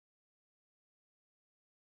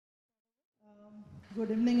Good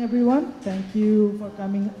evening, everyone. Thank you for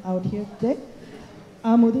coming out here today.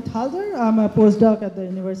 I'm Udit Halder. I'm a postdoc at the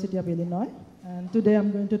University of Illinois, and today I'm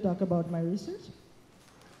going to talk about my research.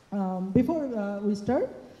 Before we start,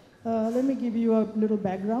 let me give you a little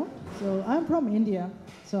background. So I'm from India.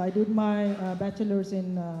 So I did my bachelor's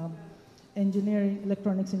in engineering,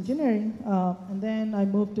 electronics engineering, and then I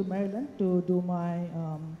moved to Maryland to do my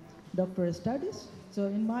doctoral studies. So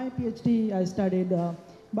in my PhD, I studied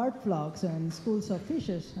bird flocks and schools of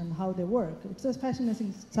fishes and how they work. It's a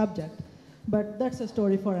fascinating subject, but that's a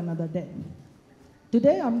story for another day.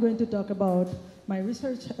 Today, I'm going to talk about my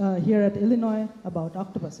research here at Illinois about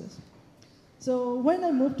octopuses. So when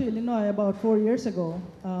I moved to Illinois about 4 years ago,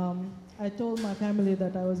 I told my family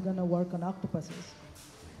that I was going to work on octopuses.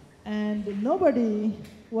 And nobody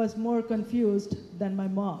was more confused than my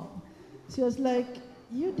mom. She was like,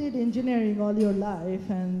 you did engineering all your life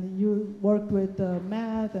and you worked with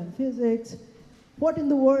math and physics. What in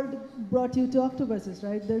the world brought you to octopuses,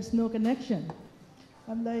 right? There's no connection.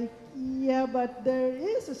 I'm like, yeah, but there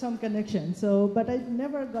is some connection. But I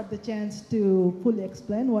never got the chance to fully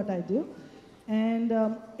explain what I do. And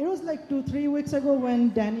it was like 2-3 weeks ago when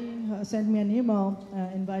Danny sent me an email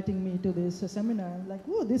inviting me to this seminar. I'm like,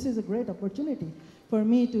 whoa, this is a great opportunity for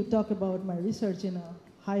me to talk about my research in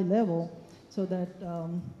a high level so that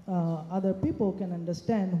other people can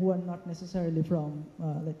understand who are not necessarily from,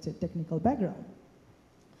 let's say, technical background.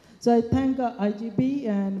 So I thank IGB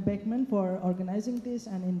and Beckman for organizing this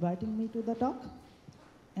and inviting me to the talk.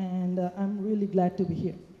 And I'm really glad to be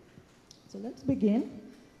here. So let's begin.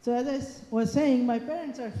 So as I was saying, my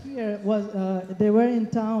parents are here. They were in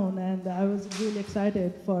town, and I was really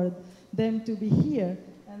excited for them to be here.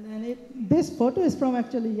 And then this photo is from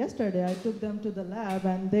actually yesterday. I took them to the lab,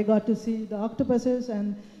 and they got to see the octopuses,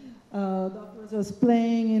 and the octopus was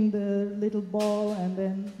playing in the little ball. And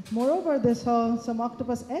then, moreover, they saw some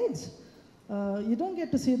octopus eggs. You don't get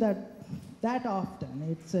to see that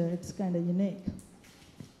often. It's kind of unique.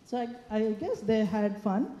 So I guess they had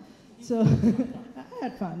fun. So I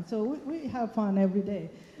had fun. So we have fun every day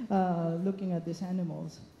looking at these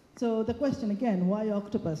animals. So the question again, why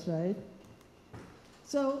octopus, right?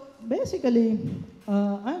 So basically,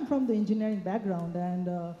 I'm from the engineering background,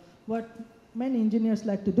 and what many engineers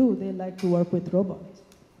like to do, they like to work with robots.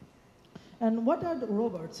 And what are the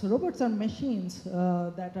robots? Robots are machines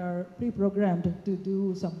that are pre-programmed to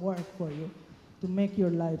do some work for you, to make your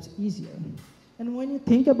lives easier. And when you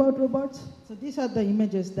think about robots, so these are the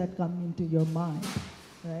images that come into your mind,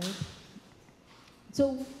 right?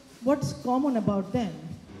 So what's common about them?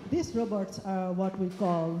 These robots are what we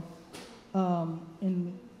call,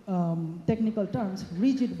 in technical terms,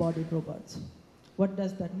 rigid-bodied robots. What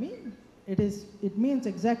does that mean? It means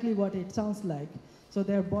exactly what it sounds like. So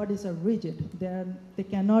their bodies are rigid. They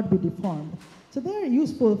cannot be deformed. So they are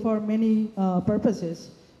useful for many purposes,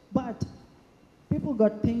 but people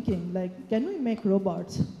got thinking, like, can we make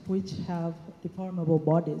robots which have deformable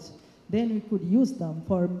bodies? Then we could use them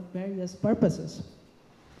for various purposes.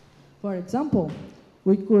 For example,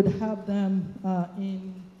 we could have them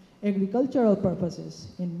in agricultural purposes,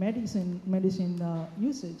 in medicine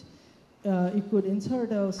usage. You could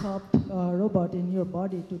insert a soft robot in your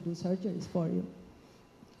body to do surgeries for you.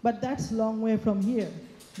 But that's a long way from here.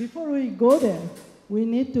 Before we go there, we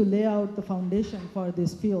need to lay out the foundation for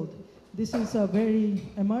this field. This is a very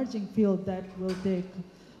emerging field that will take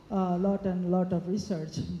a lot of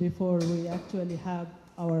research before we actually have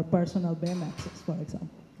our personal Baymaxes, for example.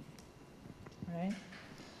 Right?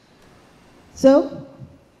 So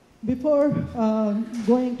before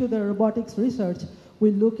going to the robotics research,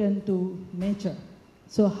 we look into nature.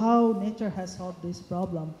 So how nature has solved this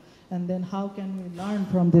problem, and then how can we learn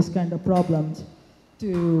from this kind of problems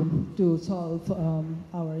to solve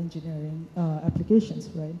our engineering applications,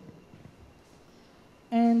 right?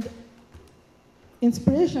 And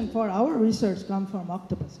inspiration for our research comes from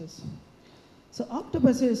octopuses. So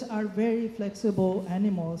octopuses are very flexible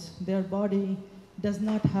animals. Their body does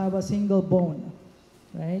not have a single bone,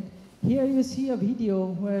 right? Here you see a video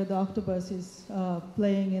where the octopus is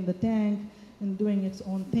playing in the tank and doing its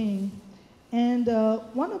own thing. And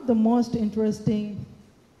one of the most interesting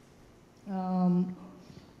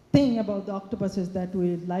thing about the octopuses that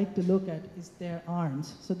we like to look at is their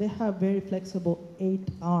arms. So they have very flexible 8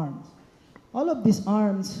 arms. All of these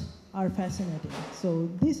arms are fascinating. So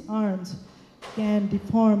these arms can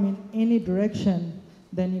deform in any direction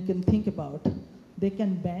than you can think about. They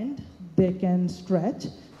can bend, they can stretch,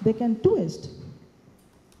 they can twist.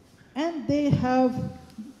 And they have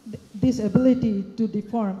this ability to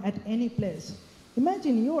deform at any place.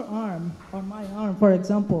 Imagine your arm, or my arm, for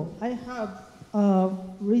example. I have a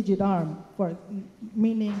rigid arm,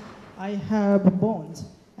 meaning I have bones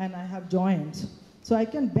and I have joints. So I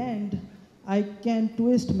can bend, I can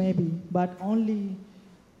twist maybe, but only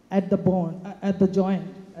at the bone, at the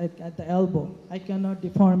joint, at the elbow. I cannot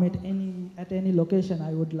deform it at any location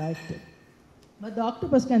I would like to. But the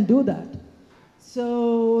octopus can do that.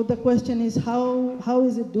 So the question is, how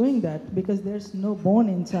is it doing that? Because there's no bone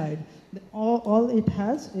inside. All it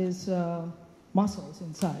has is muscles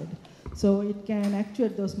inside. So it can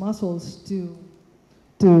actuate those muscles to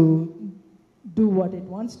do what it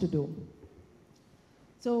wants to do.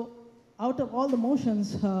 So out of all the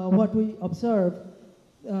motions, what we observe,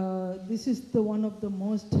 this is one of the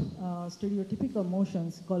most stereotypical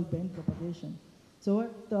motions called bend propagation. So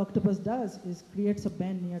what the octopus does is creates a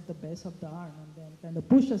bend near the base of the arm and then kind of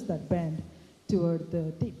pushes that bend toward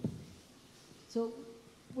the tip. So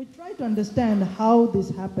we try to understand how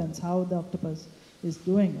this happens, how the octopus is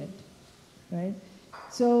doing it, right?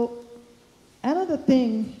 So another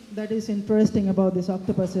thing that is interesting about this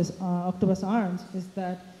octopus arms is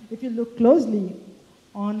that if you look closely,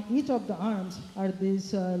 on each of the arms are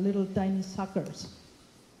these little tiny suckers.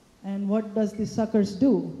 And what does these suckers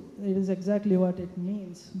do? It is exactly what it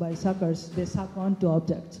means by suckers. They suck onto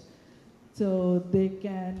objects. So they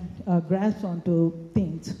can grasp onto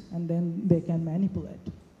things and then they can manipulate.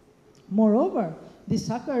 Moreover, these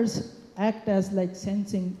suckers act as like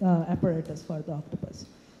sensing apparatus for the octopus.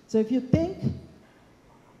 So if you think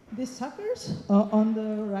these suckers on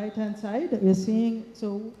the right-hand side, we're seeing,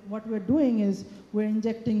 so what we're doing is we're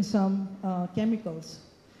injecting some chemicals.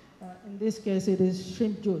 In this case, it is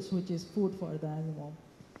shrimp juice, which is food for the animal.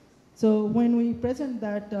 So when we present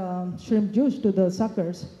that shrimp juice to the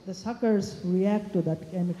suckers react to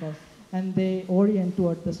that chemical, and they orient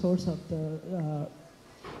toward the source of the,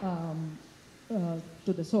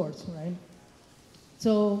 to the source, right?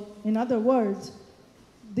 So in other words,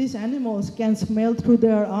 these animals can smell through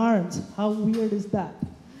their arms. How weird is that?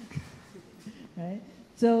 Right?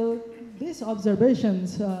 So these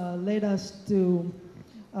observations led us to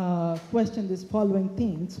question these following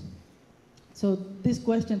things. So this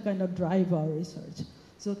question kind of drive our research.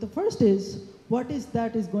 So the first is, what is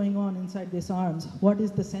that is going on inside these arms? What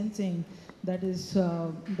is the sensing that is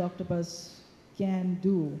the octopus can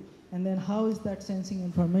do? And then how is that sensing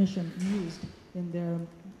information used in their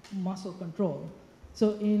muscle control?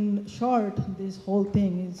 So in short, this whole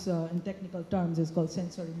thing is, in technical terms, is called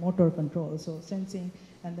sensory motor control. So sensing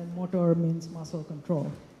and then motor means muscle control,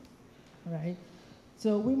 right?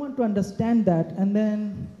 So we want to understand that, and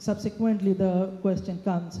then subsequently the question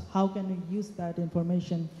comes, how can we use that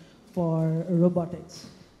information for robotics?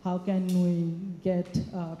 How can we get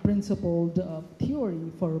principled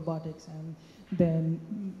theory for robotics and then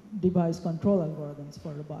devise control algorithms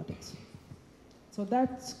for robotics? So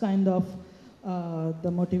that's kind of the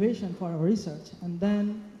motivation for our research. And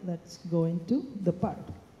then let's go into the part.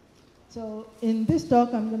 So in this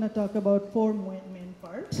talk, I'm going to talk about four main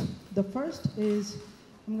parts. The first is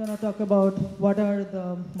I'm going to talk about what are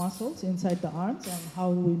the muscles inside the arms and how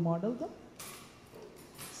we model them.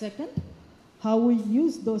 Second, how we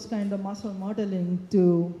use those kind of muscle modeling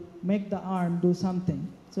to make the arm do something.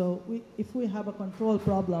 So if we have a control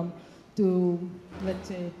problem to, let's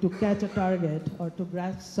say, to catch a target or to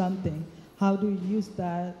grasp something, how do we use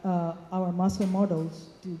that, our muscle models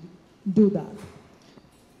to do that?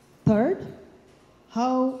 Third,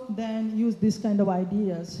 how then use this kind of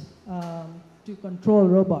ideas to control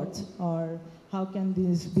robots, or how can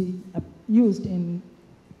these be used in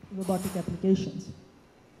robotic applications?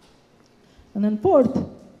 And then fourth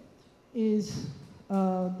is,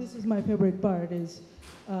 this is my favorite part, is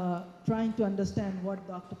trying to understand what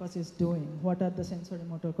the octopus is doing. What are the sensory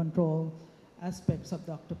motor control aspects of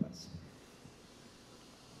the octopus?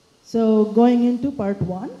 So going into part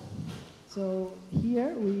one, so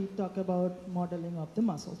here we talk about modeling of the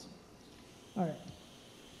muscles. All right.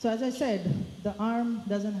 So as I said, the arm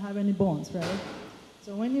doesn't have any bones, right?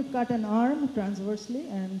 So when you cut an arm transversely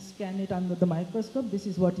and scan it under the microscope, this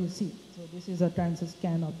is what you see. So this is a transverse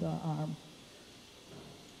scan of the arm.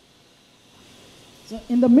 So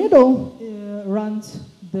in the middle runs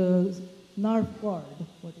the nerve cord,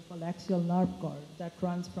 what we call axial nerve cord, that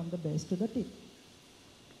runs from the base to the tip.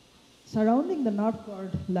 Surrounding the nerve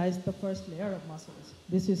cord lies the first layer of muscles.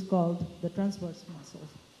 This is called the transverse muscles.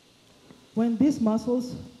 When these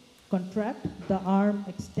muscles contract, the arm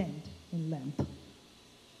extends in length.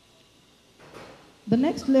 The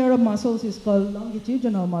next layer of muscles is called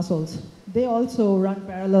longitudinal muscles. They also run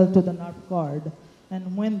parallel to the nerve cord,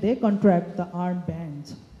 and when they contract, the arm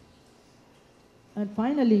bends. And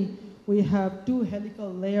finally, we have two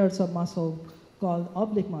helical layers of muscle called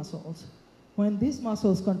oblique muscles. when these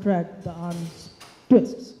muscles contract, the arm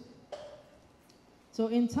twists. So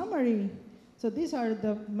in summary, so these are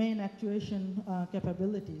the main actuation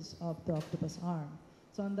capabilities of the octopus arm.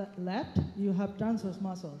 So on the left, you have transverse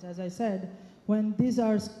muscles. As I said, when these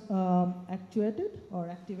are actuated or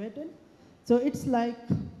activated, so it's like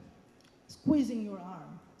squeezing your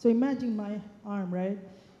arm. So imagine my arm, right?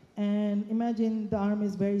 And imagine the arm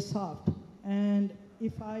is very soft. And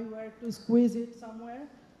if I were to squeeze it somewhere,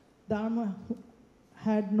 the arm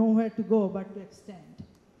had nowhere to go but to extend.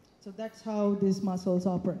 So that's how these muscles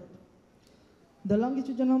operate. The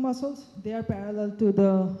longitudinal muscles, they are parallel to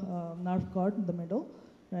the nerve cord in the middle,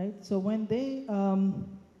 right? So when they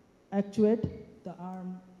actuate, the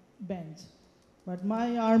arm bends. But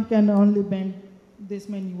my arm can only bend this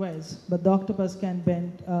many ways, but the octopus can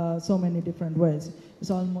bend so many different ways. It's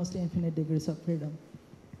almost infinite degrees of freedom.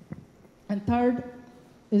 And third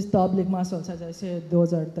is the oblique muscles. As I said,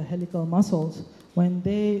 those are the helical muscles. When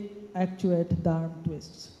they actuate, the arm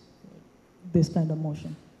twists. This kind of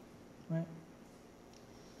motion, right?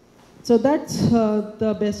 So that's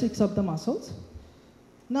the basics of the muscles.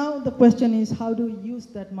 Now the question is, how do we use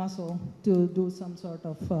that muscle to do some sort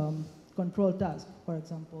of control task? For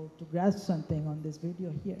example, to grasp something on this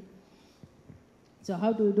video here. So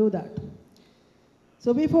how do we do that?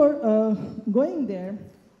 So before going there,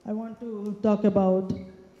 I want to talk about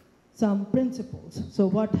some principles. So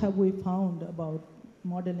what have we found about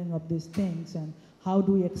modeling of these things, and how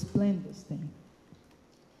do we explain this thing?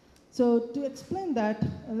 So to explain that,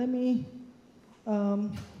 let me,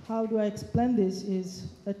 how do I explain this is,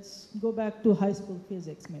 let's go back to high school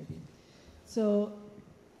physics maybe. So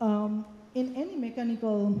in any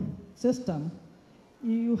mechanical system,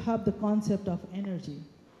 you have the concept of energy.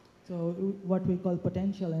 So what we call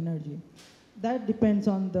potential energy. That depends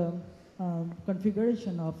on the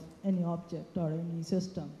configuration of any object or any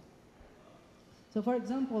system. So for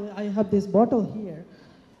example, I have this bottle here,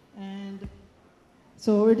 and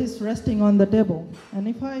so it is resting on the table. And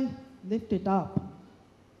if I lift it up,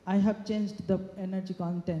 I have changed the energy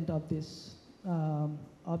content of this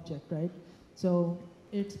object, right? So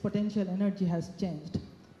its potential energy has changed.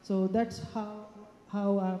 So that's how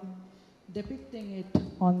I'm depicting it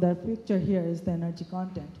on that picture here is the energy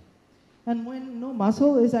content. And when no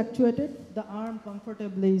muscle is actuated, the arm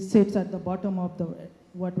comfortably sits at the bottom of the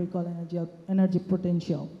what we call energy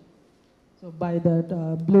potential. So by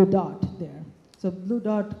that blue dot there. So blue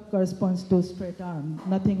dot corresponds to straight arm.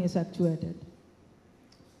 Nothing is actuated.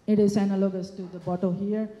 It is analogous to the bottle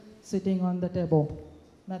here sitting on the table.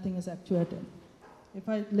 Nothing is actuated. If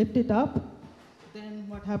I lift it up, then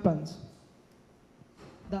what happens?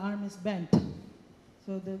 The arm is bent.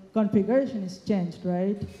 So the configuration is changed,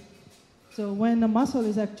 right? So when a muscle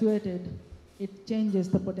is actuated, it changes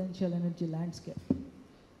the potential energy landscape.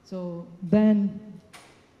 So then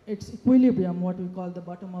its equilibrium, what we call the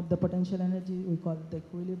bottom of the potential energy, we call it the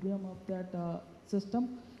equilibrium of that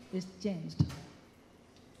system, is changed.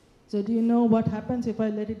 So do you know what happens if I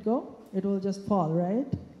let it go? It will just fall, right?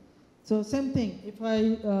 So same thing, if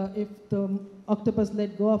the octopus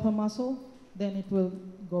let go of a muscle, then it will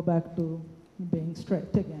go back to being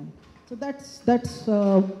straight again. So that's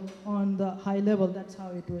on the high level, that's how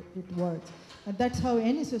it works. And that's how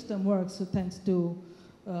any system works, so thanks to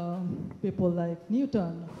people like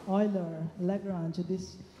Newton, Euler, Lagrange,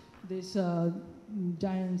 these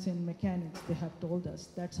giants in mechanics, they have told us.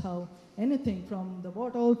 That's how anything from the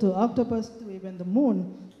bottle to octopus to even the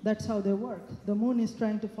moon, that's how they work. The moon is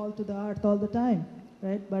trying to fall to the earth all the time,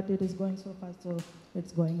 right? But it is going so fast, so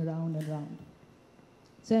it's going round and round.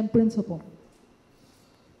 Same principle.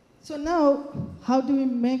 So now, how do we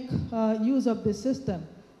make use of this system?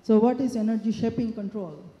 So what is energy shaping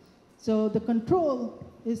control? So the control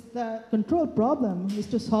problem is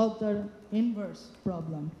to solve the inverse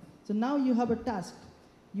problem. So now you have a task.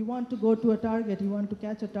 You want to go to a target, you want to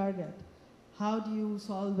catch a target. How do you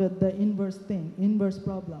solve it, the inverse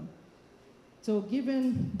problem? So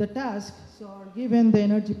given the task, or given the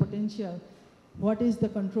energy potential, what is the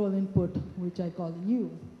control input, which I call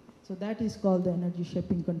U? So that is called the energy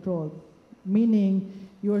shaping control, meaning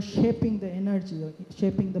you are shaping the energy, or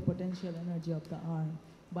shaping the potential energy of the arm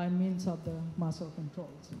by means of the muscle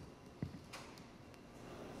controls.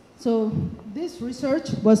 So this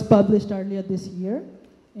research was published earlier this year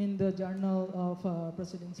in the Journal of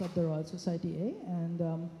Proceedings of the Royal Society A,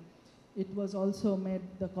 and it was also made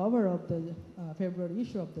the cover of the February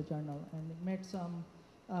issue of the journal, and it made some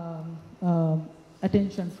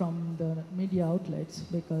attention from the media outlets,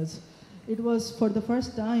 because it was for the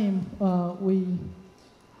first time we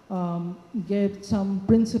gave some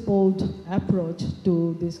principled approach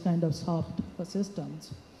to this kind of soft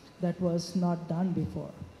systems. that was not done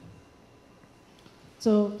before.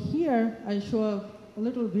 So here I show a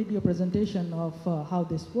little video presentation of how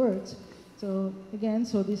this works. So again,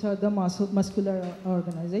 so these are the muscular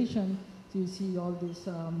organization. So you see all these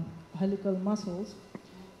helical muscles.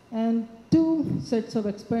 And two sets of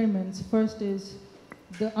experiments. First is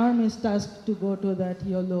the arm is tasked to go to that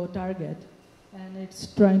yellow target. And it's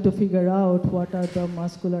trying to figure out what are the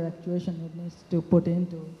muscular actuation it needs to put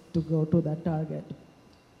into to go to that target.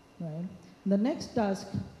 Right? The next task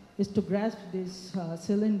is to grasp this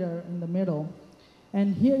cylinder in the middle.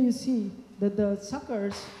 And here you see that the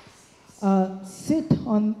suckers sit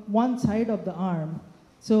on one side of the arm.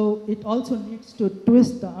 So it also needs to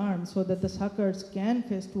twist the arm so that the suckers can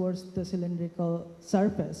face towards the cylindrical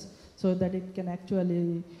surface so that it can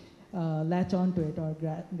actually latch onto it or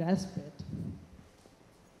grasp it.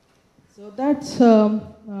 So that's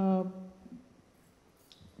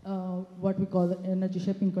what we call the energy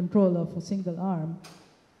shaping control of a single arm.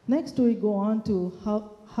 Next, we go on to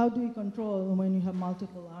how do we control when you have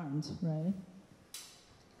multiple arms, right?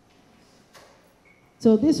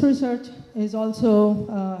 So this research is also,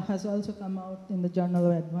 has also come out in the Journal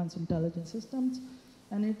of Advanced Intelligent Systems,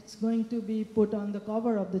 and it's going to be put on the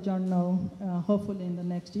cover of the journal, hopefully in the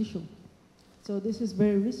next issue. So this is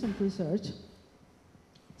very recent research.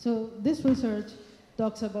 So this research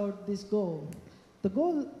talks about this goal. The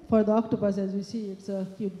goal for the octopus, as we see, it's a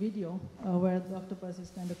cute video where the octopus is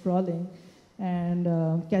kind of crawling and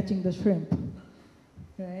catching the shrimp,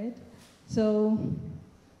 right? So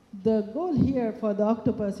the goal here for the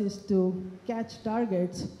octopus is to catch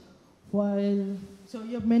targets while, so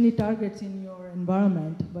you have many targets in your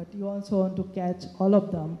environment, but you also want to catch all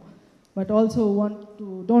of them, but also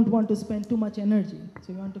don't want to spend too much energy.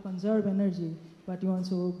 So you want to conserve energy, but you want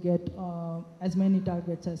to get as many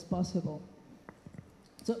targets as possible.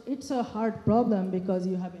 So it's a hard problem because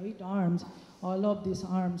you have 8 arms. All of these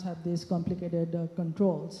arms have these complicated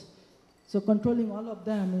controls. So controlling all of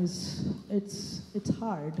them it's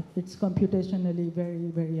hard. It's computationally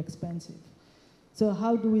very, very expensive. So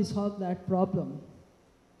how do we solve that problem?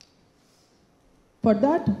 For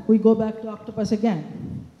that, we go back to octopus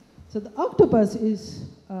again. So the octopus is,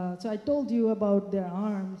 so I told you about their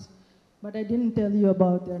arms, but I didn't tell you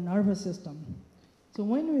about their nervous system. So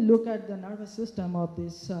when we look at the nervous system of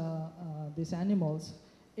these animals,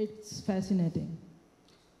 it's fascinating.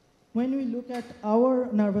 When we look at our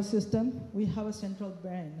nervous system, we have a central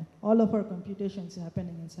brain. All of our computations are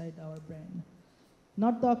happening inside our brain.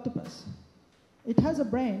 Not the octopus. It has a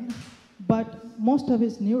brain, but most of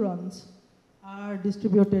its neurons are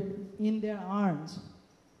distributed in their arms.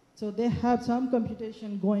 So they have some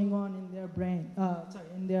computation going on in their brain,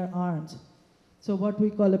 in their arms. So what we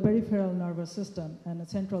call a peripheral nervous system and a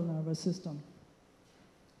central nervous system.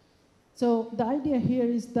 So the idea here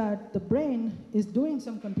is that the brain is doing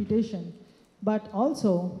some computation, but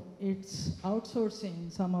also it's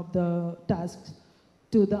outsourcing some of the tasks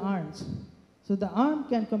to the arms. So the arm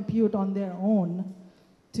can compute on their own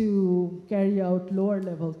to carry out lower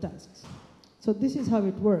level tasks. So this is how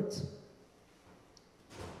it works.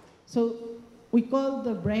 So we call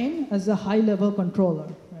the brain as a high level controller.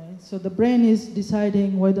 So the brain is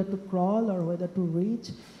deciding whether to crawl or whether to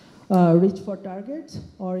reach for targets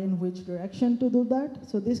or in which direction to do that.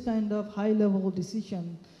 So this kind of high-level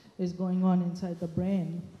decision is going on inside the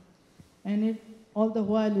brain. And it all the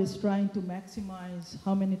while is trying to maximize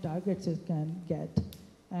how many targets it can get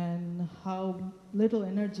and how little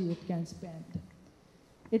energy it can spend.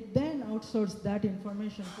 It then outsources that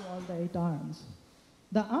information to all the 8 arms.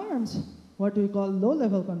 The arms, what we call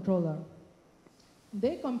low-level controller,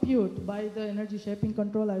 they compute by the energy shaping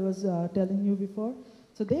control I was telling you before.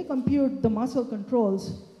 So they compute the muscle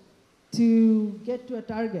controls to get to a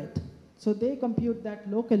target. So they compute that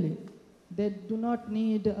locally. They do not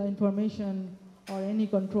need information or any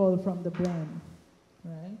control from the brain,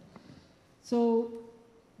 right? So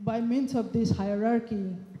by means of this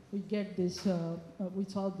hierarchy, we get this, we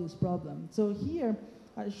solve this problem. So here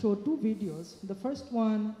I show 2 videos. The first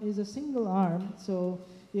one is a single arm. So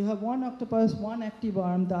you have one octopus, one active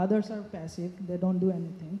arm, the others are passive, they don't do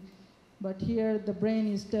anything. But here the brain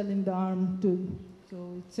is telling the arm to,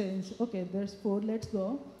 so it says, okay, there's food, let's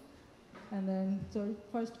go. And then, so it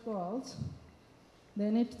first crawls,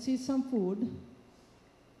 then it sees some food,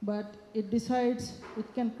 but it decides it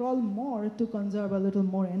can crawl more to conserve a little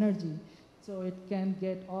more energy. So it can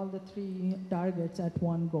get all the 3 targets at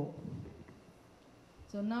one go.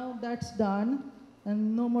 So now that's done.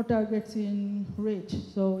 And no more targets in reach,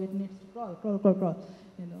 so it needs to crawl,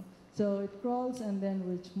 you know. So it crawls and then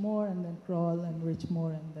reach more and then crawl and reach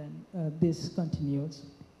more and then this continues.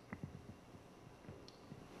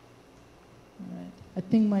 I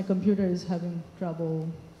think my computer is having trouble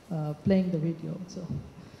playing the video, so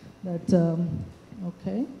that's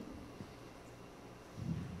okay.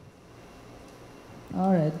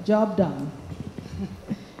 All right, job done.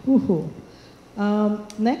 Woohoo.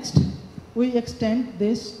 Next, we extend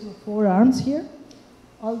this to 4 arms here.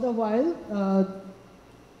 All the while,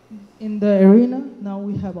 in the arena, now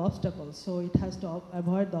we have obstacles, so it has to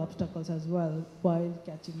avoid the obstacles as well while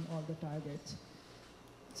catching all the targets.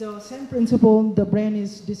 So same principle, the brain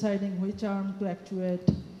is deciding which arm to actuate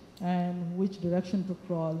and which direction to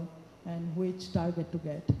crawl and which target to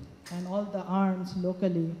get. And all the arms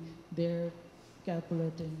locally, they're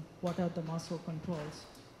calculating what are the muscle controls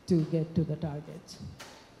to get to the targets.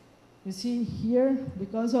 You see here,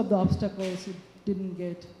 because of the obstacles, it didn't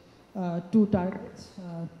get 2 targets,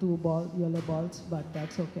 2 yellow balls, but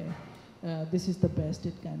that's okay. This is the best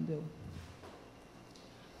it can do.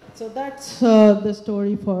 So that's the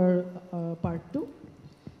story for part 2.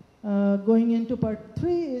 Going into part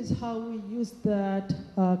 3 is how we use that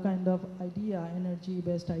kind of idea,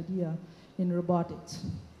 energy-based idea, in robotics.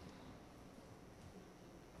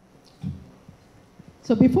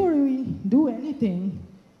 So before we do anything,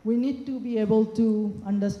 we need to be able to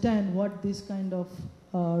understand what this kind of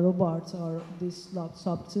robots or this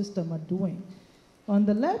soft system are doing. On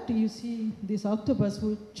the left, you see this octopus,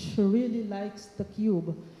 which really likes the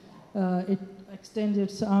cube. It extends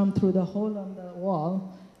its arm through the hole on the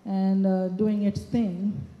wall and doing its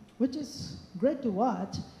thing, which is great to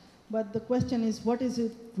watch. But the question is, what is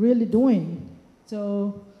it really doing?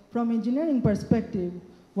 So from engineering perspective,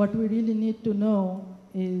 what we really need to know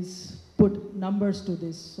is put numbers to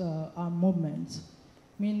these arm movements,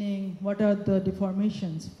 meaning what are the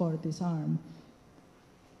deformations for this arm?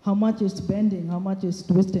 How much is bending, how much is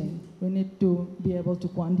twisting? We need to be able to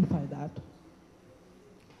quantify that.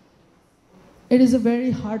 It is a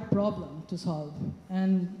very hard problem to solve.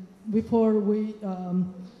 And before we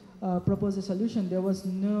proposed a solution, there was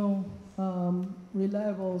no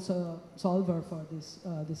reliable solver for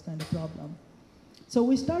this kind of problem. So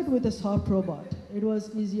we start with a soft robot. It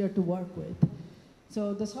was easier to work with.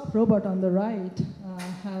 So the soft robot on the right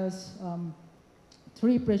has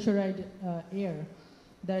 3 pressurized air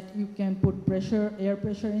that you can put air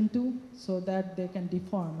pressure into so that they can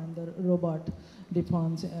deform, and the robot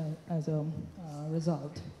deforms as a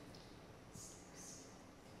result.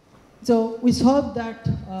 So we solved that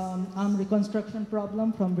arm reconstruction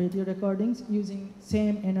problem from radio recordings using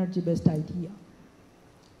same energy-based idea.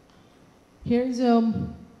 Here is a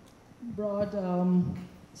broad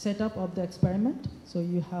setup of the experiment. So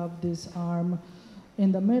you have this arm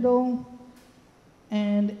in the middle,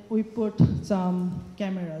 and we put some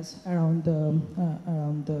cameras around the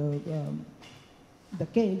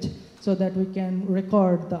cage so that we can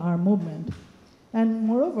record the arm movement. And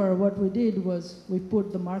moreover, what we did was we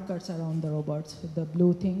put the markers around the robots, the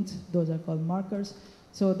blue things, those are called markers,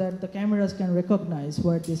 so that the cameras can recognize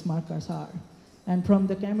where these markers are. And from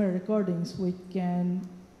the camera recordings, we can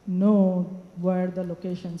know where the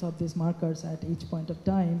locations of these markers at each point of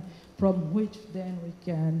time, from which then we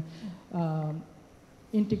can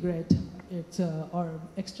integrate it or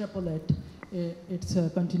extrapolate its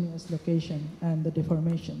continuous location and the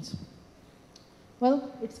deformations.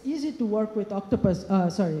 Well, it's easy to work with octopus,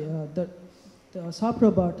 the soft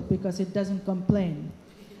robot, because it doesn't complain.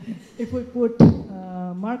 If we put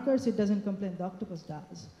markers, it doesn't complain, the octopus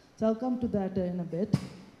does. So I'll come to that in a bit.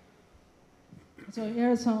 So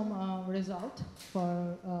here are some results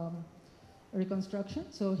for reconstruction.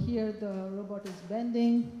 So here the robot is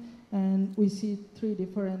bending, and we see 3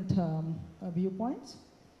 different viewpoints.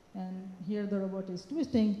 And here the robot is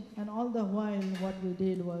twisting, and all the while what we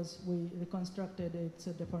did was we reconstructed its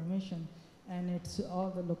deformation and its all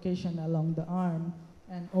the location along the arm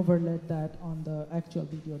and overlaid that on the actual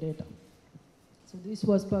video data. So this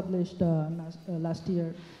was published last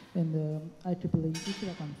year in the IEEE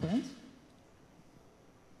ICRA conference.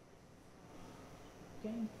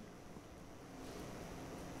 Okay.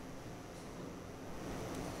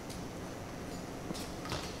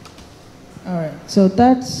 All right, so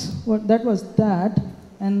that was that.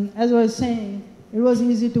 And as I was saying, it was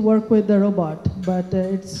easy to work with the robot, but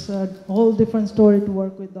it's a whole different story to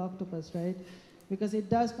work with the octopus, right? Because it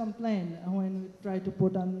does complain when we try to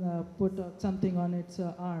put something on its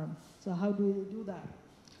arm. So how do we do that?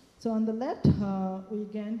 So on the left, we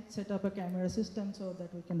again set up a camera system so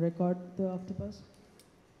that we can record the octopus.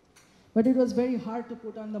 But it was very hard to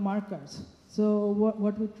put on the markers. So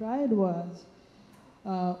what we tried was,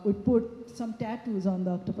 we put some tattoos on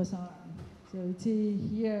the octopus arm. So you see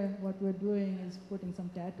here, what we're doing is putting some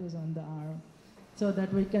tattoos on the arm. so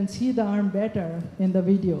that we can see the arm better in the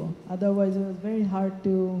video. Otherwise, it was very hard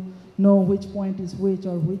to know which point is which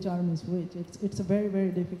or which arm is which. It's a very, very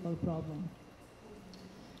difficult problem.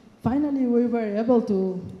 Finally, we were able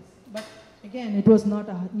to, but again, it was not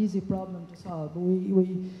an easy problem to solve.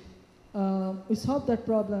 We solved that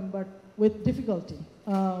problem, but with difficulty.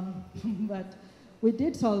 But we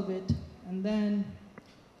did solve it, and then,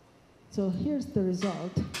 so here's the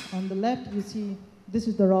result. On the left, you see, this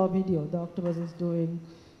is the raw video. The octopus is doing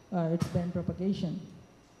its band propagation.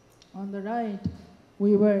 On the right,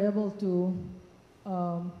 we were able to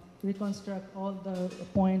reconstruct all the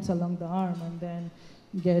points along the arm and then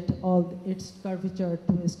get all its curvature,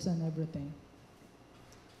 twists, and everything.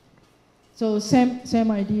 So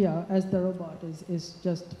same idea as the robot is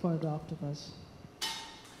just for the octopus.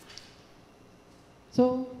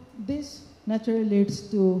 So this naturally leads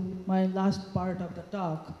to my last part of the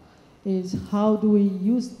talk, is how do we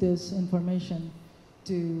use this information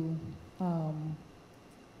to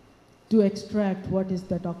extract what is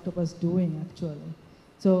that octopus doing actually.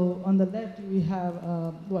 So on the left we have,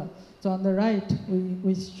 so on the right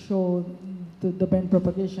we show the band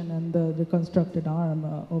propagation and the reconstructed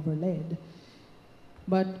arm overlaid.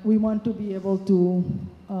 But we want to be able to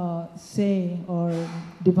say or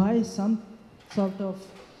devise some sort of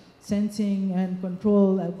sensing and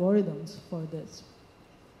control algorithms for this.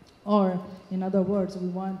 Or, in other words, we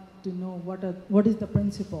want to know what is the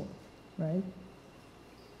principle, right?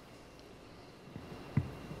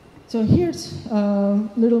 So here's a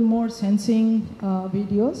little more sensing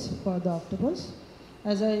videos for the octopus.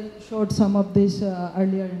 As I showed some of this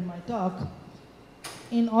earlier in my talk,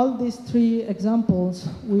 in all these three examples,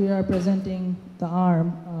 we are presenting the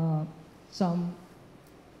arm, some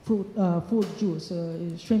food juice,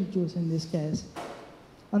 shrimp juice in this case.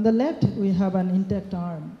 On the left, we have an intact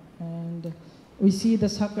arm, and we see the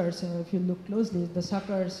suckers. If you look closely, the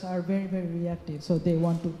suckers are very, very reactive, so they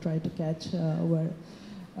want to try to catch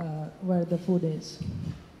where the food is.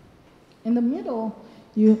 In the middle,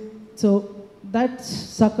 so that's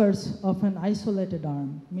suckers of an isolated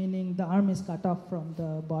arm, meaning the arm is cut off from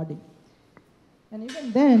the body. And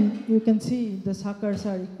even then, you can see the suckers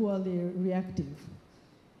are equally reactive.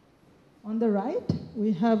 On the right,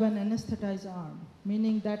 we have an anesthetized arm,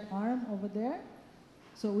 meaning that arm over there.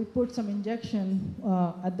 So we put some injection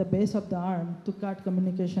at the base of the arm to cut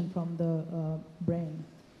communication from the brain.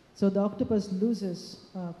 So the octopus loses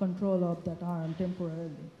control of that arm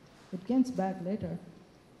temporarily. It gains back later.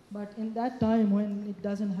 But in that time when it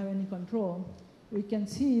doesn't have any control, we can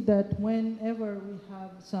see that whenever we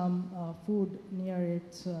have some food near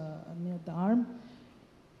the arm,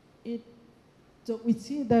 so we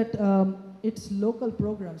see that it's local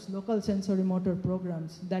programs, local sensory motor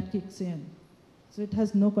programs that kicks in. So it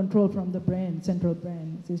has no control from the brain, central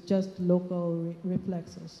brain. It's just local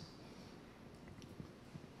reflexes.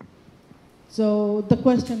 So the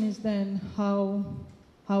question is then, how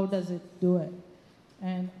does it do it?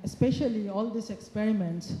 And especially all these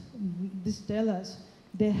experiments, this tell us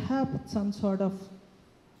they have some sort of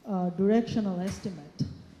directional estimate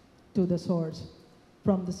to the source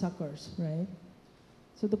from the suckers, right?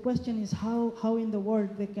 So the question is how in the world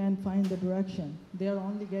they can find the direction? They are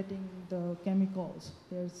only getting the chemicals.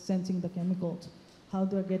 They're sensing the chemicals. How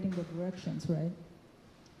they're getting the directions, right?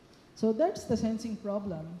 So that's the sensing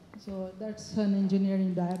problem. So that's an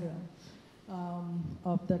engineering diagram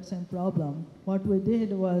of that same problem. What we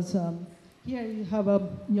did was, here you have a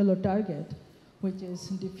yellow target, which is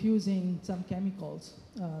diffusing some chemicals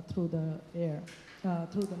through the air,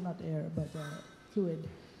 through the, not air, but fluid.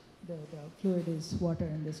 The fluid is water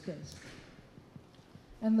in this case.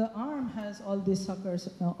 And the arm has all these suckers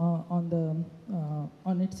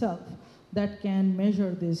on itself that can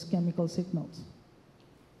measure these chemical signals.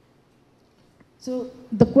 So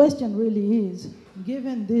the question really is,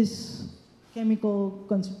 given this chemical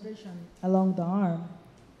concentration along the arm,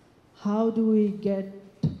 how do we get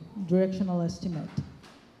directional estimate?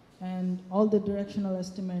 And all the directional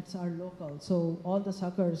estimates are local, so all the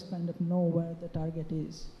suckers kind of know where the target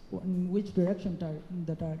is, in which direction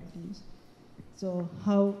the target is. So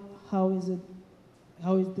how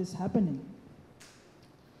is this happening?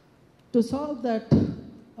 To solve that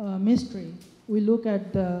mystery, we look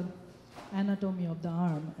at the anatomy of the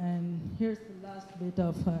arm, and here's the last bit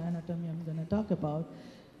of anatomy I'm going to talk about.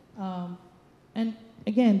 And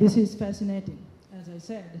again, this is fascinating, as I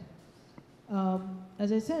said.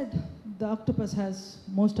 The octopus has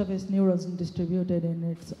most of its neurons distributed in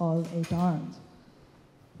its all 8 arms.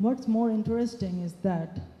 What's more interesting is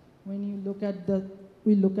that when you look at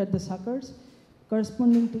we look at the suckers,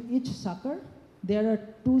 corresponding to each sucker, there are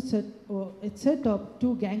a set of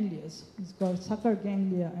two ganglia. It's called sucker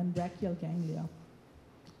ganglia and brachial ganglia.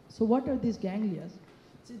 So what are these ganglia?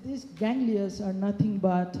 See, these ganglia are nothing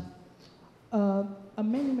but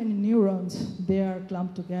many neurons. They are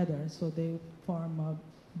clumped together, so they form a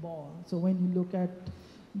ball. So when you look at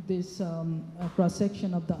this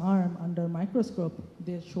cross-section of the arm under microscope,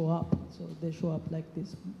 they show up. So they show up like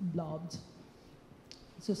these blobs.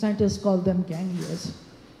 So scientists call them ganglia.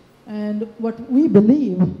 And what we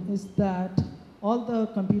believe is that all the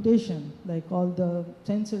computation, like all the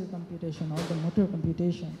sensory computation, all the motor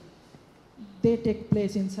computation, they take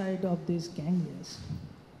place inside of these ganglia.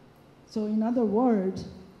 So in other words,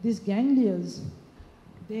 these ganglia,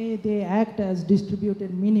 they act as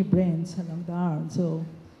distributed mini brains along the arm. So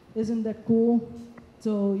isn't that cool?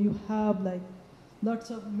 So you have like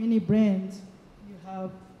lots of mini brains, you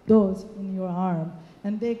have those in your arm,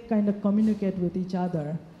 and they kind of communicate with each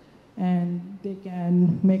other, and they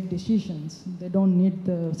can make decisions. They don't need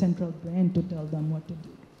the central brain to tell them what to do.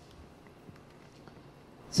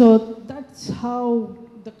 So that's how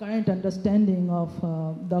the current understanding of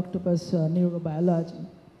the octopus neurobiology.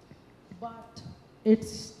 But it's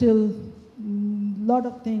still a lot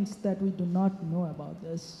of things that we do not know about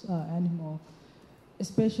this animal,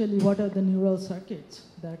 especially what are the neural circuits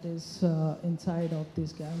that is inside of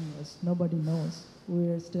these ganglia. Nobody knows.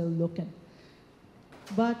 We're still looking.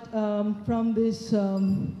 But from this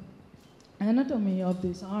anatomy of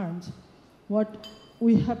these arms, what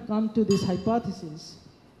we have come to this hypothesis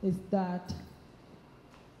is that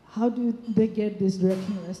how do they get this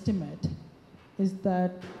directional estimate is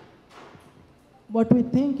that what we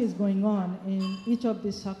think is going on in each of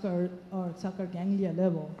the sucker or sucker ganglia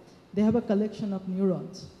level, they have a collection of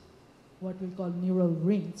neurons, what we call neural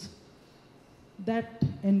rings, that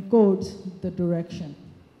encodes the direction.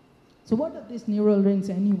 So what are these neural rings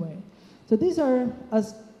anyway? So these are a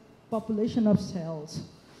population of cells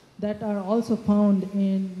that are also found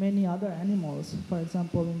in many other animals, for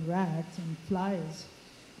example, in rats and flies.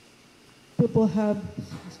 People have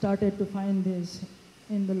started to find this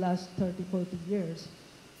in the last 30, 40 years.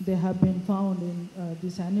 They have been found in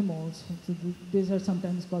these animals. So these are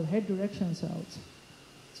sometimes called head direction cells.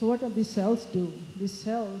 So what do these cells do? These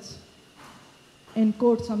cells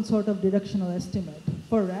encode some sort of directional estimate.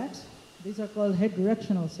 For rats, these are called head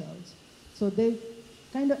directional cells. So they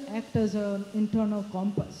kind of act as an internal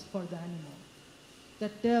compass for the animal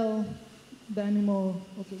that tell the animal,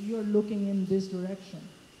 okay, you're looking in this direction,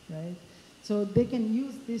 right? So they can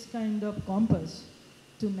use this kind of compass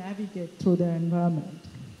to navigate through their environment.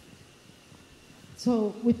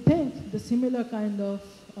 So we think the similar kind of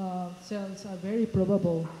cells are very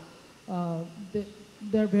probable.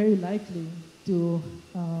 They're very likely to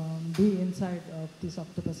be inside of these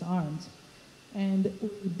octopus arms. And we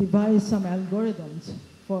devised some algorithms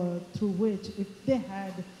through which, if they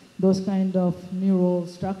had those kind of neural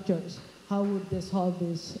structures, how would they solve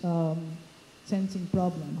this sensing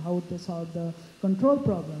problem? How would they solve the control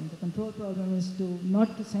problem? The control problem is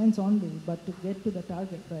not to sense only, but to get to the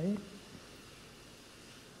target, right?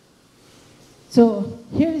 So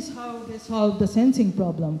here is how they solve the sensing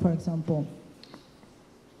problem, for example.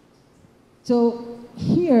 So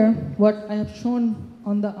here, what I have shown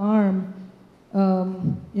on the arm,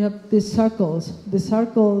 you have these circles. The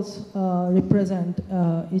circles represent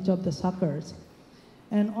each of the suckers.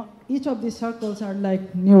 And each of these circles are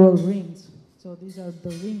like neural rings. So these are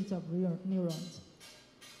the rings of neurons.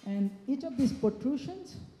 And each of these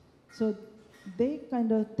protrusions, so they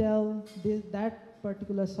kind of tell that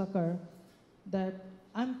particular sucker that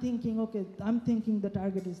I'm thinking the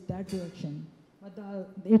target is that direction. But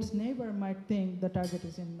its neighbor might think the target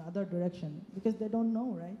is in the other direction because they don't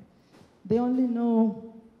know, right? They only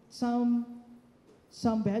know some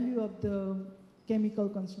value of the chemical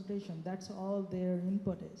concentration. That's all their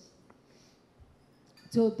input is.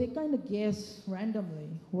 So they kind of guess randomly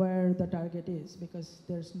where the target is because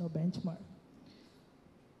there's no benchmark.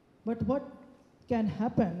 But what can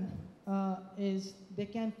happen is they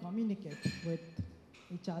can communicate with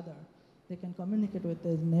each other. They can communicate with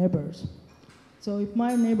their neighbors. So if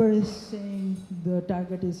my neighbor is saying the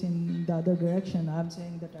target is in the other direction, I'm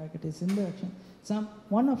saying the target is in the direction.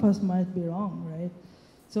 One of us might be wrong, right?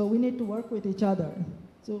 So we need to work with each other.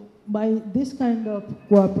 So by this kind of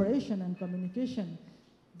cooperation and communication,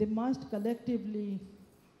 they must collectively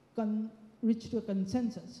reach to a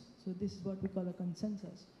consensus. So this is what we call a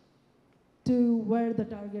consensus, to where the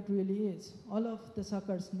target really is. All of the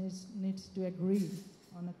suckers needs to agree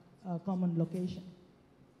on a common location.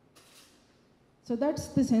 So that's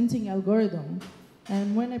the sensing algorithm.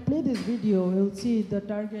 And when I play this video, you'll see the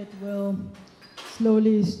target will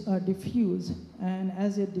slowly diffuse. and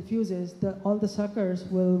as it diffuses, all the suckers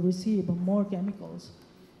will receive more chemicals,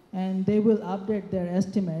 and they will update their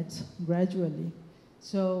estimates gradually.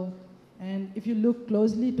 So, and if you look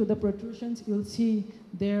closely to the protrusions, you'll see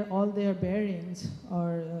all their bearings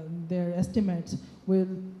or their estimates will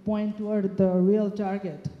point toward the real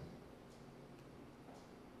target.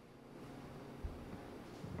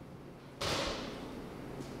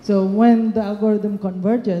 So when the algorithm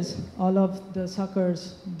converges, all of the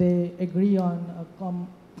suckers, they agree on a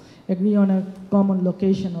common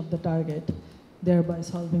location of the target, thereby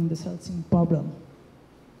solving the self-sync problem.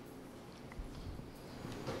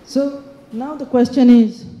 So now the question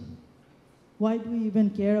is, why do we even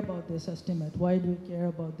care about this estimate? Why do we care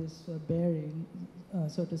about this bearing,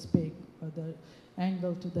 so to speak, or the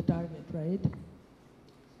angle to the target, right?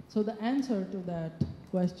 So the answer to that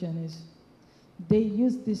question is, they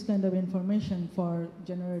use this kind of information for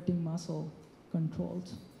generating muscle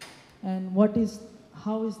controls. And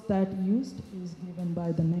how is that used is given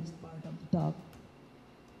by the next part of the talk.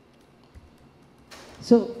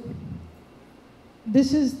 So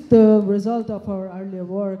this is the result of our earlier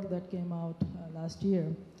work that came out last year.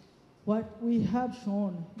 What we have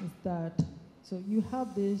shown is that, so you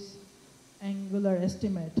have this angular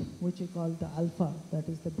estimate, which we call the alpha, that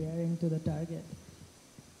is the bearing to the target.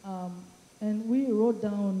 And we wrote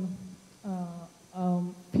down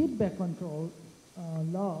feedback control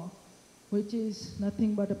law, which is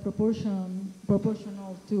nothing but a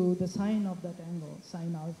proportional to the sine of that angle,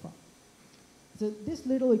 sine alpha. So this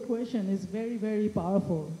little equation is very, very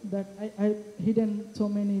powerful. That I've hidden so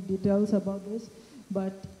many details about this,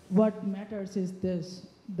 but what matters is this.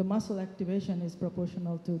 The muscle activation is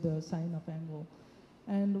proportional to the sine of angle.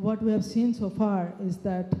 And what we have seen so far is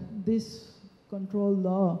that this control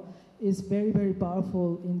law is very, very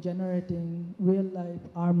powerful in generating real-life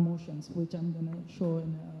arm motions, which I'm going to show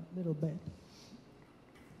in a little bit.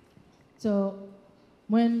 So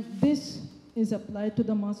when this is applied to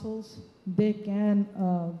the muscles, the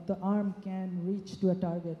arm can reach to a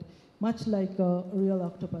target, much like a real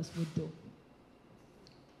octopus would do.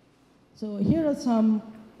 So here are some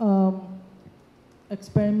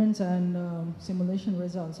experiments and simulation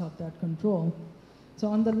results of that control. So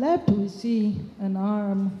on the left, we see an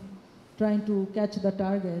arm trying to catch the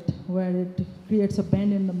target, where it creates a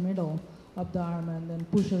bend in the middle of the arm and then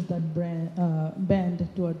pushes that bend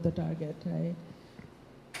toward the target, right?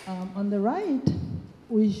 On the right,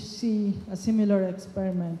 we see a similar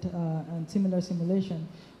experiment and similar simulation,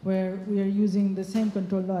 where we are using the same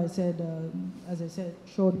control law as I said,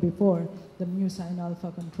 showed before, the mu sine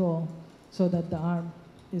alpha control, so that the arm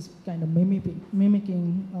is kind of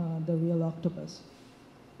mimicking the real octopus.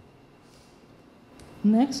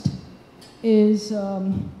 Next is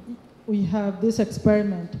we have this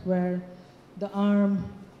experiment where the arm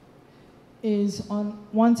is on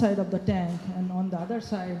one side of the tank, and on the other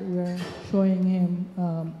side we are showing him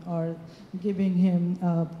or giving him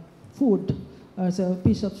food as a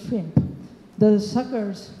piece of shrimp. The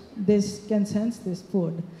suckers, they can sense this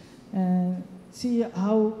food and see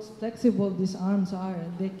how flexible these arms are.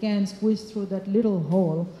 They can squeeze through that little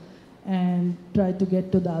hole and try to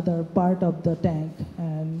get to the other part of the tank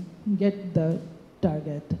and get the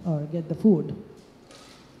target or get the food.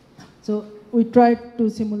 So we tried to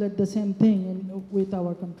simulate the same thing with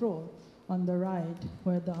our control on the right,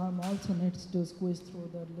 where the arm also needs to squeeze through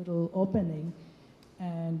the little opening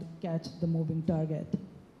and catch the moving target.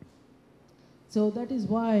 So that is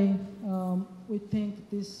why we think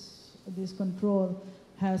this control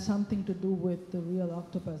has something to do with the real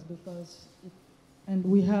octopus, because and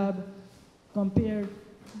we have compared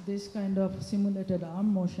this kind of simulated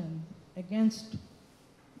arm motion against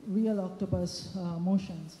real octopus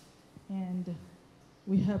motions, and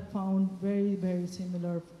we have found very, very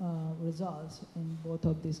similar results in both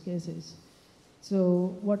of these cases.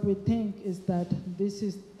 So what we think is that this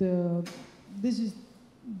is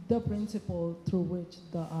the principle through which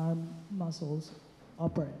the arm muscles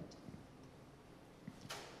operate.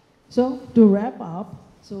 So to wrap up,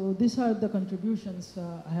 so these are the contributions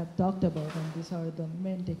I have talked about, and these are the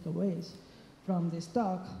main takeaways from this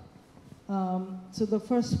talk. So the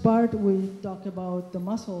first part, we talk about the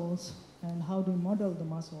muscles and how do we model the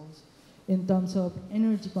muscles in terms of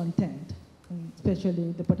energy content, and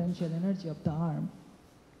especially the potential energy of the arm.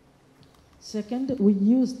 Second, we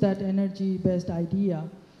use that energy-based idea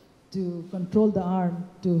to control the arm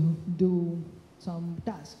to do some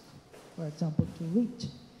task, for example, to reach.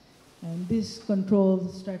 And this control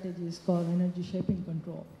strategy is called energy shaping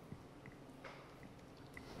control.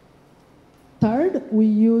 Third, we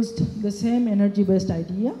used the same energy-based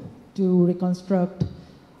idea to reconstruct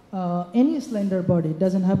any slender body,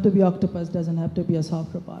 doesn't have to be octopus, doesn't have to be a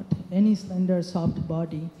soft robot, any slender soft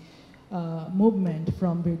body movement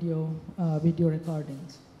from video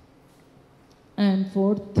recordings. And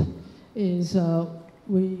fourth is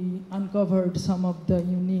we uncovered some of the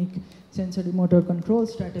unique sensory motor control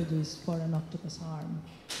strategies for an octopus arm.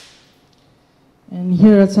 And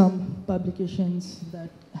here are some publications that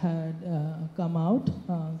had come out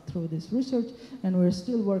through this research, and we're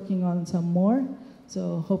still working on some more,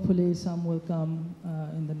 so hopefully some will come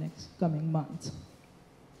in the next coming months.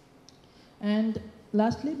 And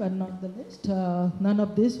lastly, but not the least, none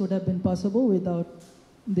of this would have been possible without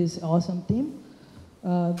this awesome team.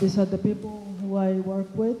 These are the people who I work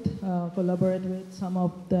with, collaborate with. Some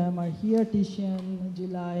of them are here, Tishan,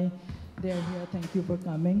 July, they're here, thank you for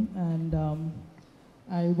coming. And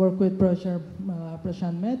I work with Professor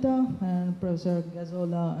Prashant Mehta and Professor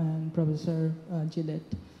Gazzola and Professor Gillette,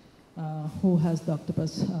 who has the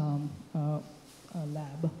Octopus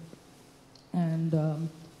lab. And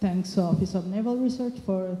thanks Office of Naval Research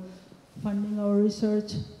for funding our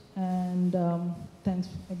research, and thanks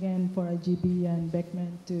again for IGB and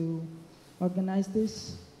Beckman to organize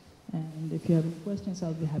this. And if you have any questions,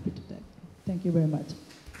 I'll be happy to take. Thank you very much.